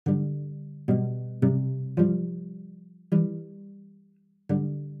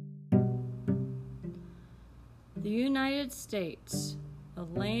United States, a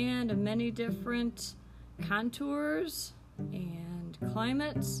land of many different contours and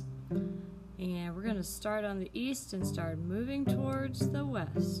climates. And we're going to start on the east and start moving towards the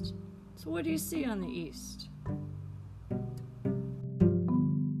west. So what do you see on the east?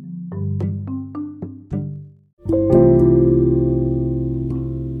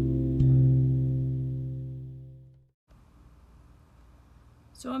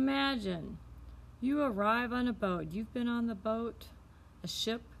 So imagine you arrive on a boat. You've been on the boat, a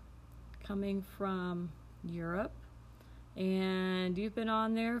ship coming from Europe, and you've been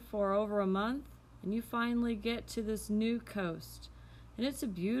on there for over a month, and you finally get to this new coast. And it's a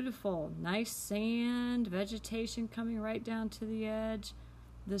beautiful, nice sand, vegetation coming right down to the edge.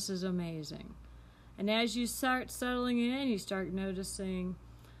 This is amazing. And as you start settling in, you start noticing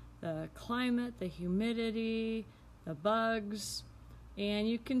the climate, the humidity, the bugs, and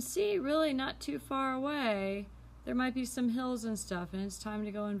you can see really not too far away there might be some hills and stuff, and it's time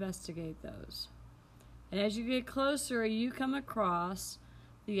to go investigate those. And as you get closer, you come across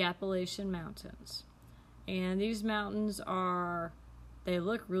the Appalachian Mountains. And these mountains they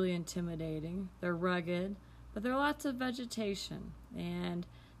look really intimidating. They're rugged, but there are lots of vegetation, and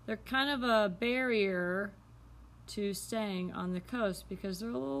they're kind of a barrier to staying on the coast because they're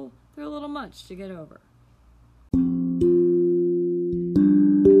a little much to get over.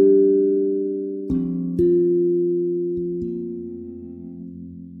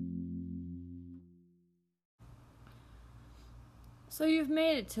 So you've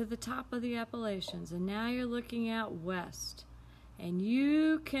made it to the top of the Appalachians, and now you're looking out west, and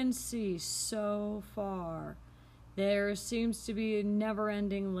you can see so far. There seems to be a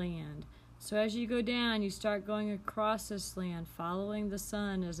never-ending land. So as you go down, you start going across this land, following the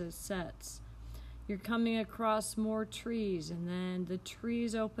sun as it sets. You're coming across more trees, and then the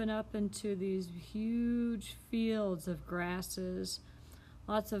trees open up into these huge fields of grasses,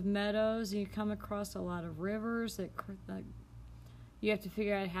 lots of meadows, and you come across a lot of rivers that you have to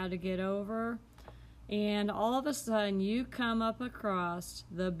figure out how to get over. And all of a sudden, you come up across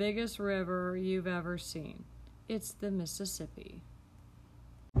the biggest river you've ever seen. It's the Mississippi.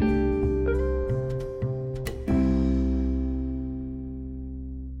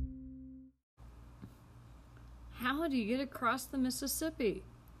 How do you get across the Mississippi?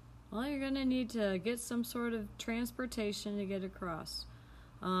 Well, you're going to need to get some sort of transportation to get across.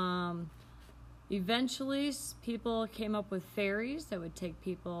 Eventually, people came up with ferries that would take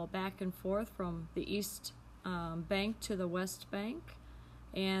people back and forth from the east bank to the west bank.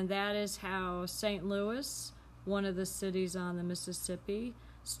 And that is how St. Louis, one of the cities on the Mississippi,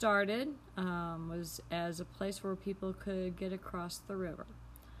 started, was as a place where people could get across the river.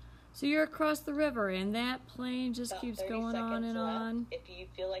 So you're across the river, and that plane just keeps going on and on. If you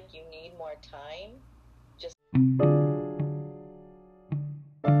feel like you need more time, just...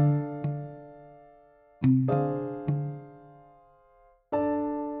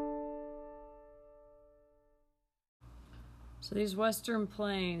 So these western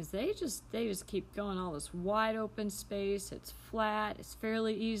plains, they just keep going, all this wide open space. It's flat, it's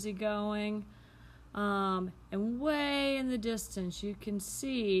fairly easy going. And way in the distance you can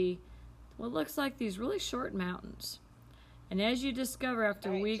see what looks like these really short mountains. And as you discover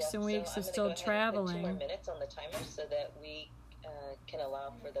after weeks and weeks of still traveling... I'm going to go ahead and put 2 more minutes on the timer so that we can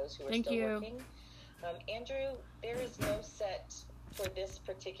allow for those who are still working. Andrew, there is no set for this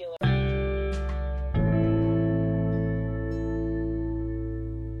particular...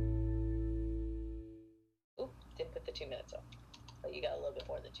 Oop, didn't put the 2 minutes on. But you got a little bit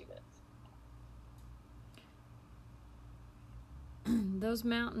more than 2 minutes. Those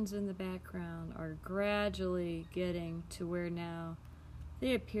mountains in the background are gradually getting to where now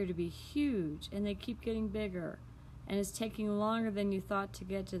they appear to be huge, and they keep getting bigger, and it's taking longer than you thought to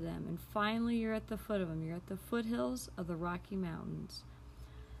get to them. And finally you're at the foot of them. You're at the foothills of the Rocky Mountains,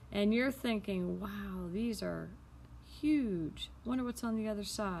 and you're thinking, wow, these are huge. Wonder what's on the other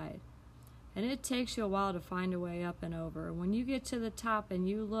side. And it takes you a while to find a way up and over. When you get to the top and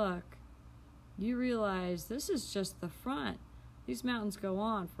you look, you realize this is just the front. These mountains go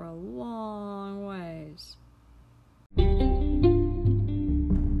on for a long ways.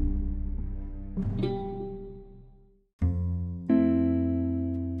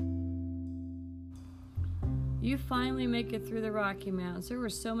 You finally make it through the Rocky Mountains. There were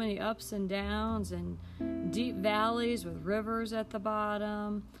so many ups and downs and deep valleys with rivers at the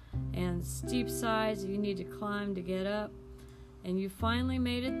bottom and steep sides you need to climb to get up. And you finally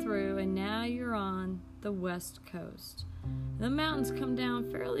made it through, and now you're on the west coast. The mountains come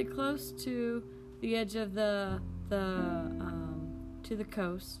down fairly close to the edge of the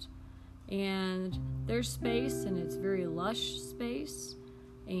coast, and their space, and it's very lush space.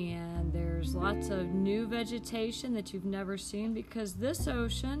 And there's lots of new vegetation that you've never seen, because this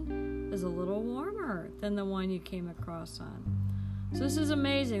ocean is a little warmer than the one you came across on. So this is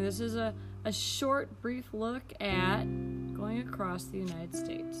amazing. This is a short, brief look at going across the United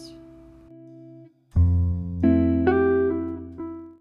States.